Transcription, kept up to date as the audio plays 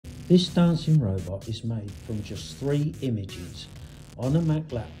This dancing robot is made from just 3 images on a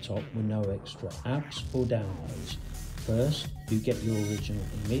Mac laptop with no extra apps or downloads. First, you get your original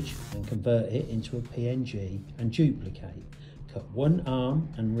image and convert it into a PNG and duplicate. Cut one arm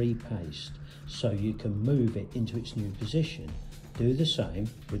and repaste so you can move it into its new position. Do the same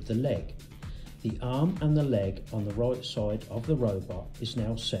with the leg. The arm and the leg on the right side of the robot is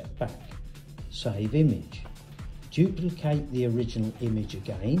now set back. Save image. Duplicate the original image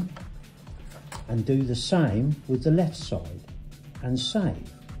again and do the same with the left side and save.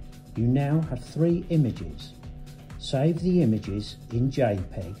 You now have 3 images. Save the images in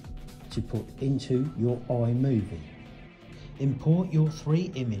JPEG to put into your iMovie. Import your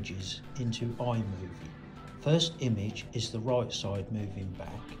 3 images into iMovie. First image is the right side moving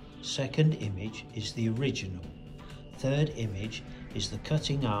back. Second image is the original. Third image is the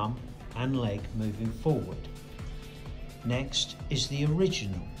cutting arm and leg moving forward. Next is the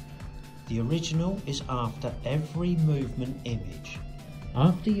original. The original is after every movement image.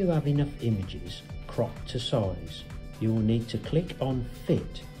 After you have enough images cropped to size, you will need to click on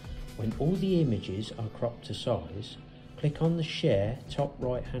Fit. When all the images are cropped to size, click on the Share top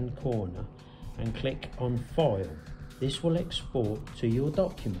right hand corner and click on File. This will export to your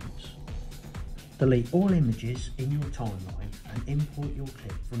documents. Delete all images in your timeline and import your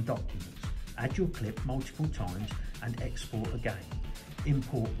clip from Documents. Add your clip multiple times and export again.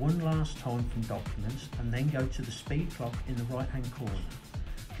 Import one last time from Documents and then go to the speed clock in the right hand corner.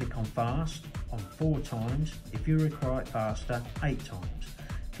 Click on Fast on 4 times, if you require it faster, 8 times.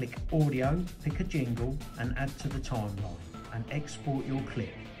 Click Audio, pick a jingle and add to the timeline and export your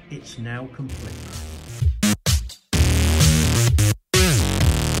clip. It's now complete.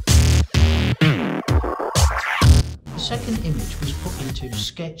 The second image was put into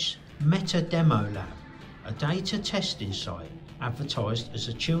Sketch Meta Demo Lab, a data testing site advertised as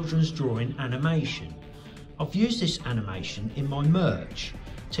a children's drawing animation. I've used this animation in my merch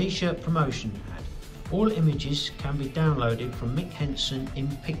t-shirt promotion ad. All images can be downloaded from Mick Henson in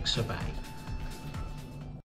Pixabay.